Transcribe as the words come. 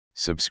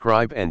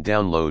Subscribe and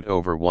download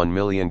over 1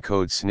 million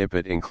code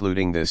snippet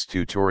including this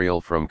tutorial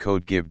from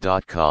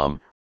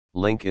codegive.com,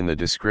 link in the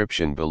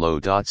description below.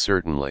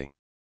 Certainly.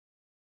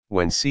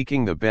 When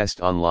seeking the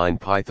best online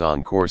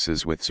Python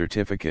courses with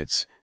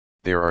certificates,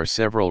 there are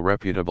several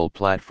reputable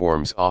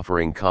platforms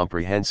offering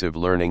comprehensive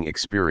learning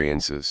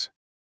experiences.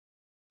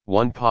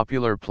 One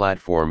popular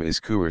platform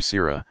is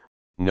Coursera,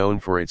 known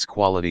for its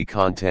quality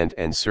content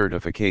and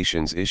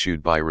certifications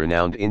issued by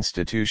renowned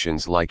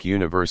institutions like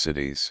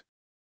universities.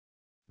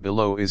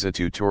 Below is a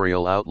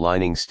tutorial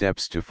outlining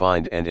steps to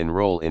find and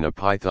enroll in a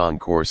Python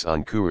course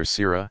on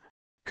Coursera,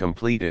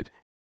 complete it,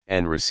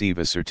 and receive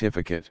a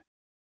certificate.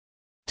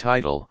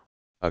 Title: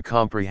 A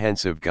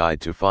comprehensive guide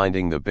to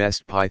finding the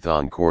best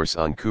Python course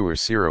on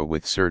Coursera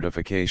with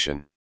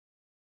certification.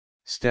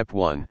 Step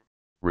 1: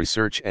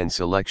 Research and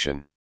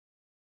selection.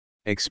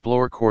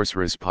 Explore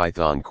Coursera's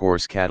Python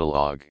course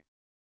catalog.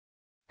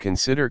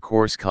 Consider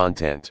course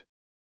content.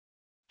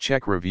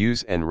 Check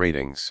reviews and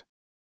ratings.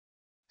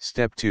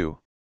 Step 2: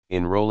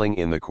 Enrolling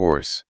in the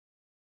course.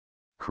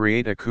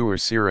 Create a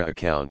Coursera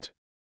account.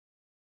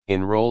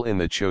 Enroll in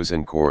the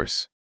chosen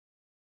course.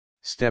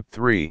 Step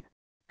 3: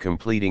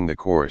 Completing the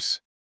course.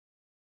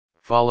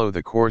 Follow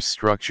the course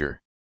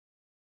structure.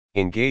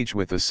 Engage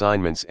with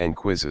assignments and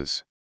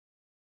quizzes.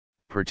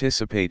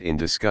 Participate in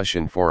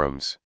discussion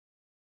forums.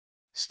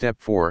 Step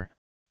 4: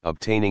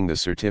 Obtaining the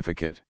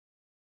certificate.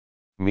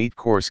 Meet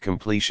course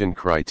completion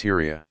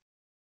criteria.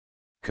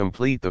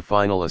 Complete the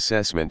final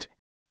assessment,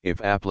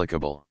 if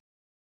applicable.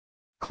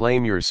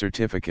 Claim your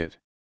certificate.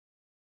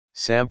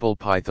 Sample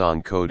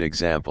Python code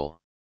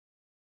example.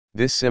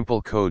 This simple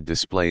code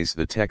displays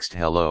the text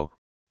 "Hello,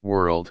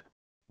 World"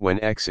 when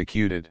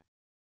executed.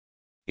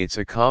 It's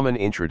a common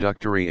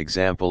introductory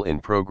example in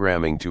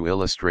programming to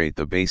illustrate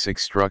the basic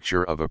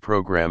structure of a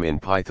program in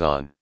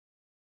Python.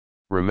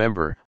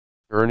 Remember,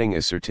 earning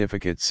a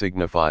certificate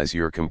signifies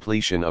your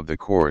completion of the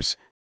course,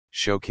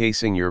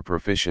 showcasing your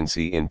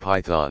proficiency in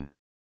Python.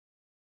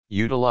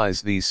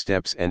 Utilize these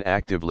steps and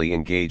actively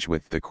engage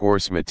with the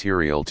course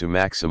material to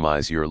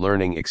maximize your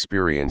learning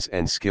experience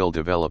and skill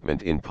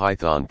development in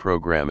Python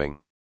programming.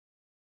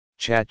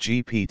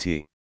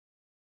 ChatGPT.